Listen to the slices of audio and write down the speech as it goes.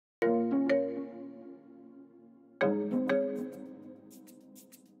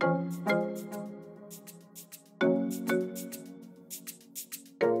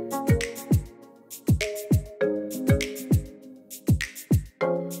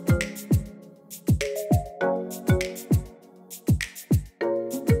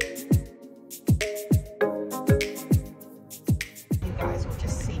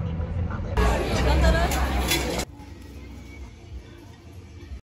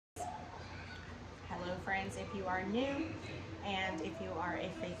friends if you are new, and if you are a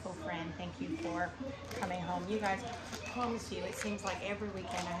faithful friend, thank you for coming home. You guys, I promise you, it seems like every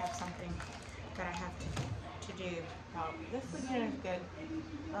weekend I have something that I have to do. This weekend is good.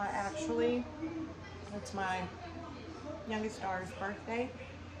 Actually, it's my youngest daughter's birthday,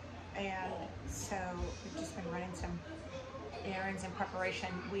 and so we've just been running some errands in preparation.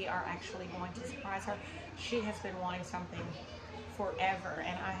 We are actually going to surprise her. She has been wanting something forever,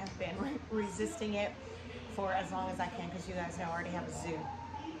 and I have been resisting it for as long as I can, because you guys know I already have a zoo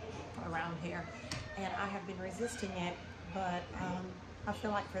around here, and I have been resisting it, but I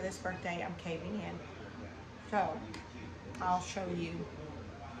feel like for this birthday I'm caving in. So I'll show you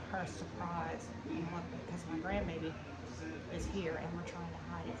her surprise. And look, because my grandbaby is here and we're trying to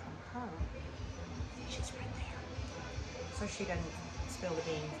hide it from her. She's right there, so she doesn't spill the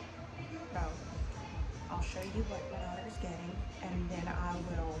beans. So I'll show you what my daughter's getting, and then I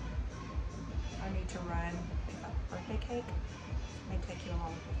need to run a birthday cake. I may take you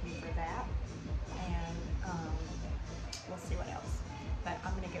along with me for that, and we'll see what else. But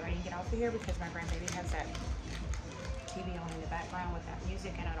I'm gonna get ready and get off of here because my grandbaby has that TV on in the background with that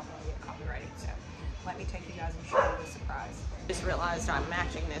music, and I don't want to get copyrighted. So let me take you guys and show you the surprise. Just realized I'm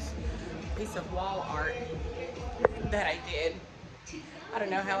matching this piece of wall art that I did. I don't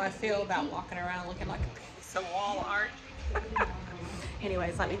know how I feel about walking around looking like a piece of wall art.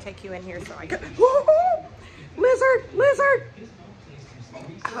 Anyways, let me take you in here so I can. Lizard!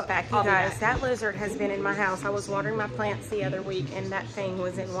 Back, you guys. That lizard has been in my house. I was watering my plants the other week, and that thing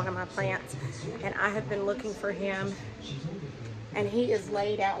was in one of my plants, and I have been looking for him, and he is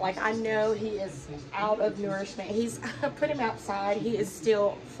laid out. Like, I know he is out of nourishment. I put him outside. He is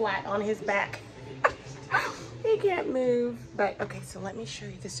still flat on his back. He can't move. But okay, so let me show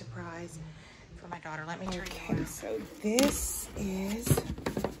you the surprise for my daughter. Let me turn you around. So this is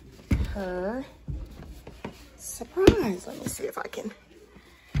her surprise. Let me see if I can.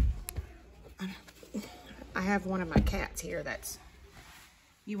 I have one of my cats here that's,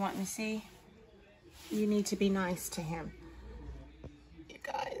 you want to see? You need to be nice to him. You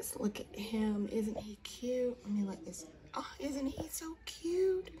guys, look at him. Isn't he cute? Let me let this, oh, isn't he so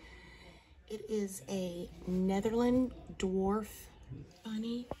cute? It is a Netherland dwarf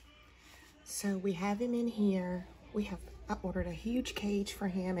bunny. So we have him in here. I ordered a huge cage for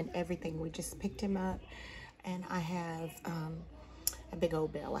him and everything. We just picked him up, and I have a big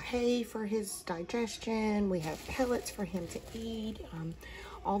old bale of hay for his digestion. We have pellets for him to eat.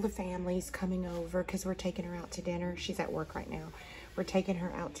 All the family's coming over because we're taking her out to dinner. She's at work right now. We're taking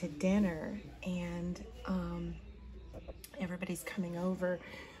her out to dinner, and everybody's coming over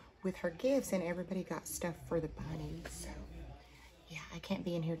with her gifts, and everybody got stuff for the bunny. So yeah, I can't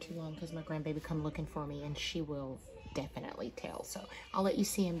be in here too long because my grandbaby come looking for me, and she will definitely tell. So I'll let you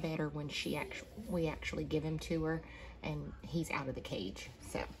see him better when we actually give him to her and he's out of the cage.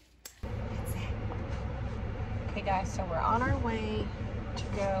 So that's it. Okay guys, so we're on our way to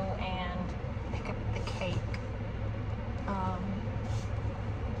go and pick up the cake.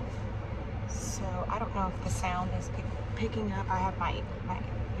 So I don't know if the sound is picking up. I have my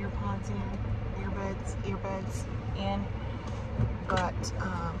earbuds in, but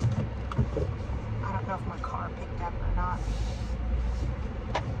I don't know if my car picked up or not.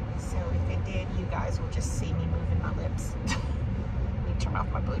 So if it did, you guys will just see me moving my lips. Let me turn off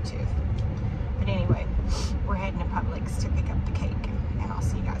my Bluetooth. But anyway, we're heading to Publix to pick up the cake, and I'll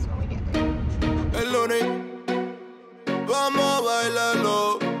see you guys when we get there. Vamos a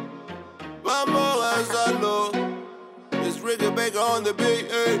bailarlo, vamos a hacerlo. It's Ricky Baker on the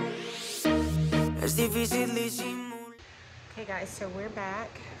beat. Okay guys, so we're back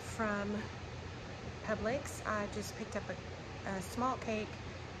from Publix. I just picked up a small cake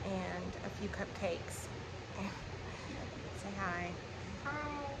and a few cupcakes. Say hi. Hi.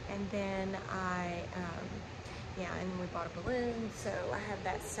 And then and we bought a balloon, so I have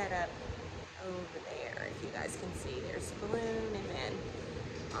that set up over there. If you guys can see, there's a balloon, and then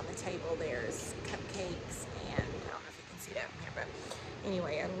on the table there's cupcakes, and I don't know if you can see that from here, but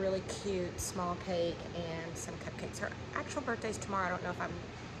anyway, a really cute small cake and some cupcakes. Her actual birthday's tomorrow. I don't know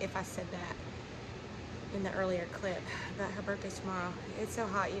if I said that in the earlier clip, but her birthday's tomorrow. It's so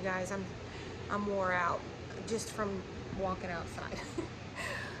hot, you guys. I'm wore out just from walking outside.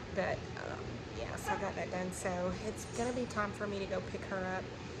 But yeah, so I got that done. So it's gonna be time for me to go pick her up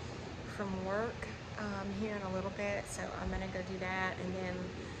from work here in a little bit. So I'm gonna go do that, and then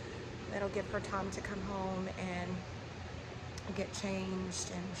that'll give her time to come home and get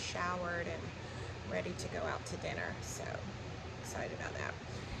changed and showered and ready to go out to dinner. So excited about that.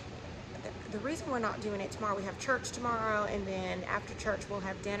 The reason we're not doing it tomorrow, we have church tomorrow, and then after church we'll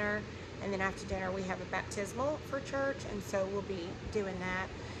have dinner, And then after dinner, we have a baptismal for church, and so we'll be doing that.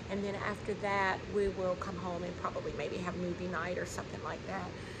 And then after that, we will come home and probably maybe have movie night or something like that.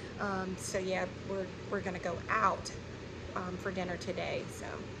 So yeah, we're gonna go out for dinner today, so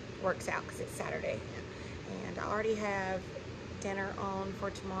works out because it's Saturday. And I already have dinner on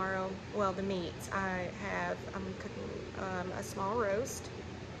for tomorrow. Well, the meats. I'm cooking a small roast,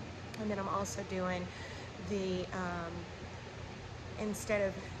 and then I'm also doing the instead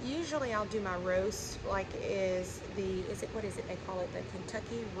of, usually I'll do my roast like what is it they call it, the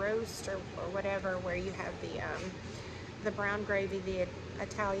Kentucky roast or whatever, where you have the brown gravy, the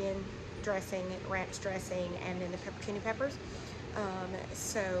Italian dressing, ranch dressing, and then the pepperoni peppers.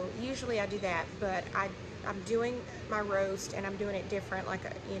 So usually I do that, but I'm doing my roast, and I'm doing it different. Like,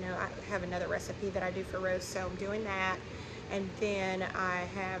 I have another recipe that I do for roast, so I'm doing that. And then I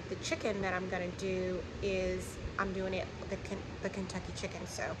have the chicken that I'm gonna do I'm doing it the Kentucky chicken.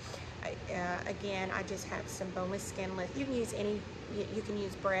 So again, I just have some boneless, skinless. You can use you can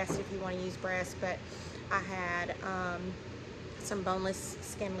use breast if you want to use breast, but I had some boneless,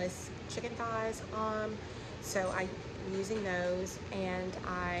 skinless chicken thighs. So I'm using those, and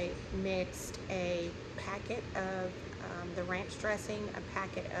I mixed a packet of the ranch dressing, a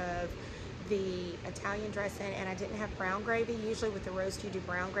packet of the Italian dressing, and I didn't have brown gravy. Usually with the roast you do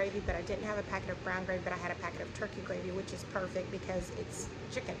brown gravy, but I didn't have a packet of brown gravy, but I had a packet of turkey gravy, which is perfect because it's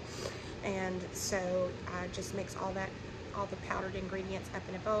chicken. And so I just mix all the powdered ingredients up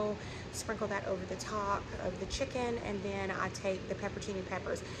in a bowl, sprinkle that over the top of the chicken, and then I take the pepperoni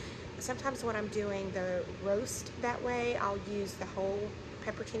peppers. Sometimes when I'm doing the roast that way, I'll use the whole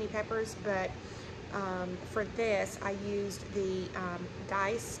pepperoni peppers, but for this I used the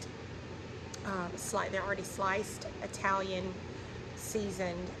diced they're already sliced Italian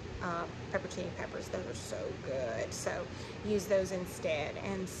seasoned pepperoni peppers. Those are so good, so use those instead.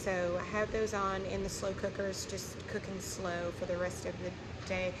 And so I have those on in the slow cookers, just cooking slow for the rest of the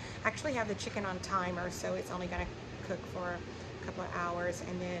day. I actually have the chicken on timer, so it's only going to cook for a couple of hours.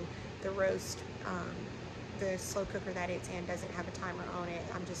 And then the roast, the slow cooker that it's in doesn't have a timer on it.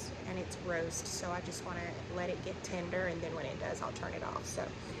 And it's roast, so I just want to let it get tender, and then when it does, I'll turn it off. So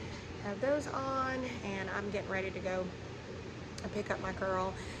have those on, and I'm getting ready to go pick up my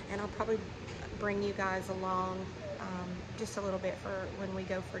girl, and I'll probably bring you guys along just a little bit for when we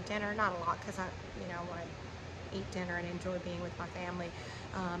go for dinner. Not a lot, because I want to eat dinner and enjoy being with my family,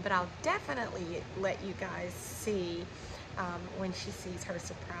 but I'll definitely let you guys see when she sees her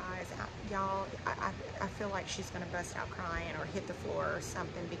surprise. Y'all, I feel like she's gonna bust out crying or hit the floor or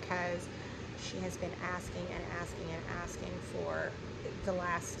something, because she has been asking and asking and asking for the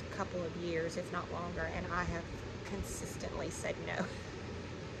last couple of years, if not longer, and I have consistently said no.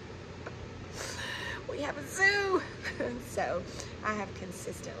 We have a zoo. So I have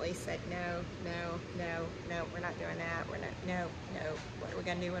consistently said no, we're not doing that. No. What are we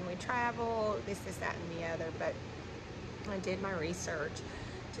gonna do when we travel? This, that, and the other. But I did my research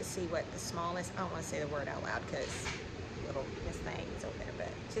to see what the smallest, I don't want to say the word out loud because little Miss Thing is over there, but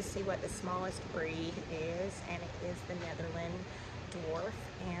to see what the smallest breed is, and it is the Netherland dwarf.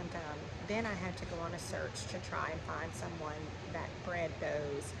 And then I had to go on a search to try and find someone that bred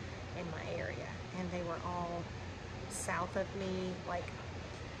those in my area, and they were all south of me, like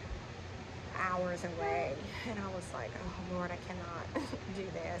hours away, and I was like, oh Lord, I cannot do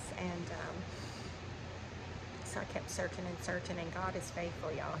this. And so I kept searching and searching, and God is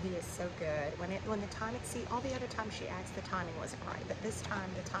faithful, y'all. He is so good. When the timing, see, all the other times she asked, the timing wasn't right, but this time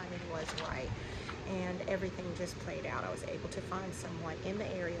the timing was right, and everything just played out. I was able to find someone in the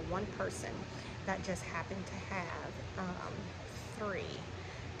area, one person that just happened to have 3,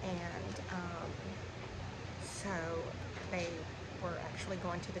 and so they were actually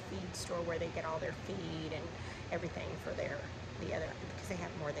going to the feed store where they get all their feed and everything for the other, because they have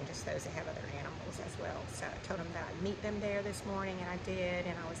more than just those, they have other animals as well. So I told them that I'd meet them there this morning, and I did,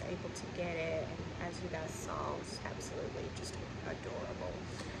 and I was able to get it, and as you guys saw, it's absolutely just adorable.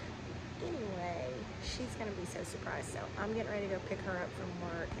 Anyway, she's gonna be so surprised. So I'm getting ready to go pick her up from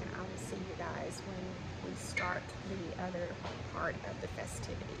work, and I will see you guys when we start the other part of the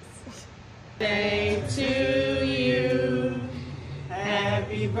festivities. Day to you,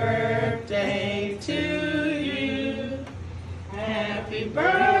 happy birthday to you, happy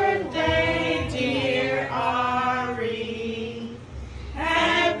birthday dear Ari,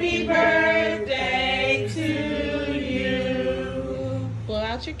 happy birthday to you. Blow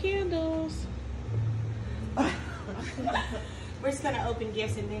out your candles. We're just gonna open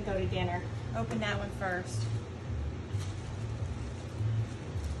gifts and then go to dinner. Open that one first.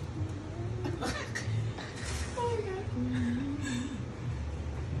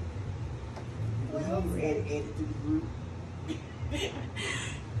 You add to the group.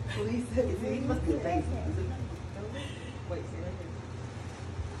 Please, he must be amazing. Wait, see right there.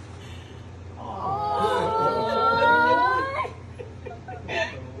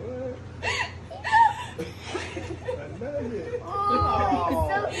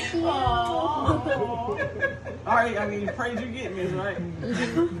 All right, I mean, praise you're getting this, right?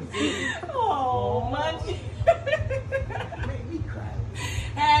 Oh, Munchie. Make me cry.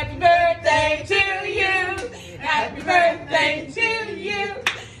 Happy birthday to you. Happy birthday to you.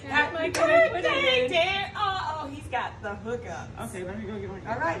 Happy birthday, dear. Oh, he's got the hookup. Okay, let me go get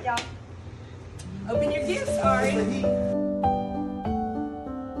my. All right, y'all. Open your gifts, Ari.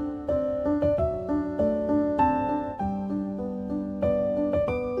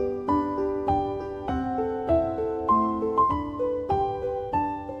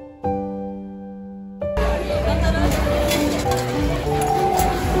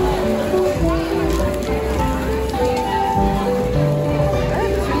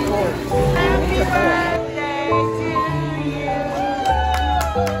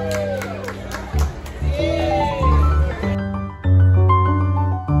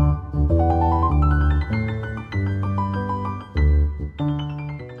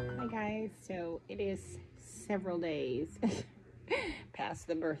 Several days past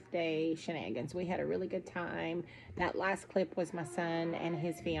the birthday shenanigans. We had a really good time. That last clip was my son and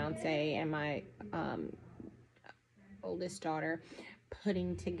his fiance and my oldest daughter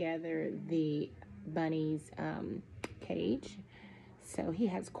putting together the bunny's cage. So he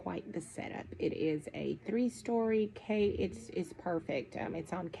has quite the setup. It is a 3-story cage. It's perfect.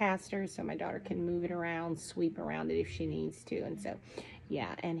 It's on casters, so my daughter can move it around, sweep around it if she needs to. And so,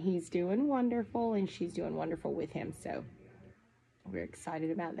 yeah, and he's doing wonderful, and she's doing wonderful with him. So we're excited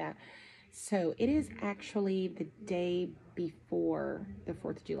about that. So it is actually the day before the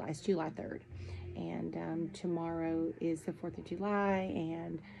 4th of July. It's July 3rd. And tomorrow is the 4th of July,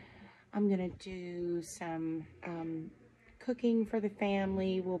 and I'm going to do some cooking for the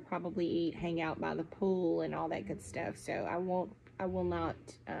family. We'll probably eat, hang out by the pool and all that good stuff. So I will not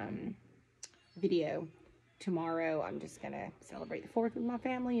video tomorrow. I'm just gonna celebrate the 4th with my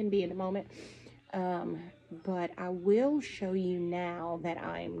family and be in the moment. But I will show you now that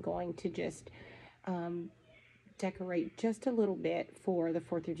I'm going to just decorate just a little bit for the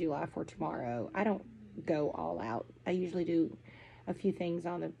 4th of July for tomorrow. I don't go all out. I usually do a few things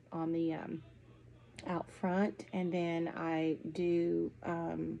on the out front, and then I do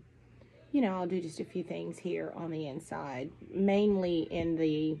you know, I'll do just a few things here on the inside, mainly in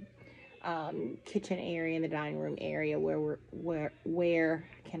the kitchen area and the dining room area where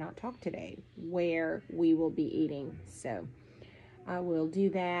cannot talk today, where we will be eating. So I will do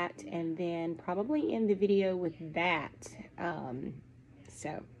that, and then probably end the video with that.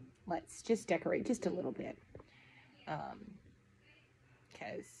 So let's just decorate just a little bit,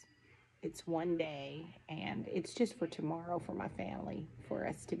 because it's one day, and it's just for tomorrow for my family, for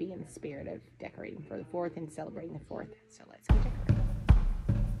us to be in the spirit of decorating for the 4th and celebrating the 4th. So let's go decorate.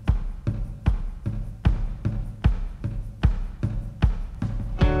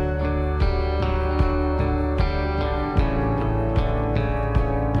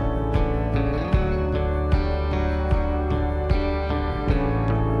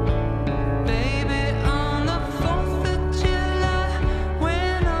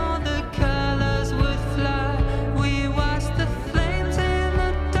 Flames in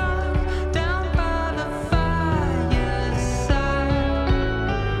the dark, down by the fireside.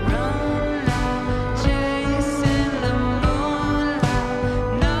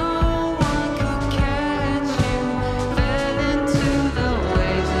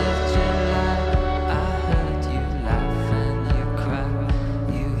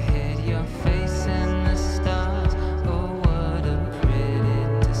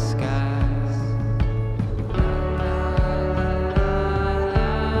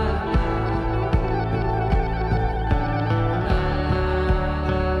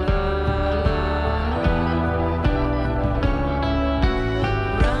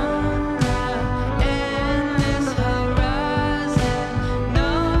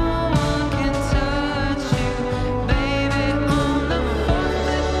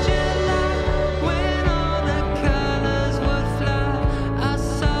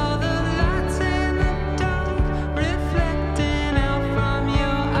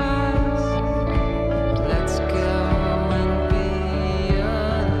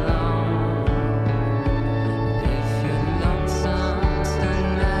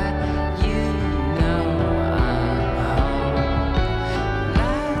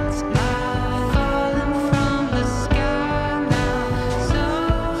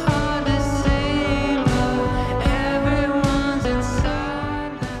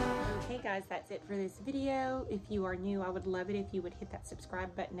 you are new, I would love it if you would hit that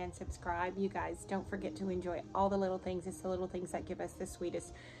subscribe button and subscribe. You guys, don't forget to enjoy all the little things. It's the little things that give us the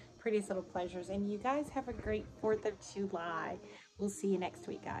sweetest, prettiest little pleasures. And you guys have a great 4th of July. We'll see you next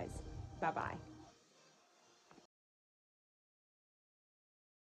week, guys. Bye-bye.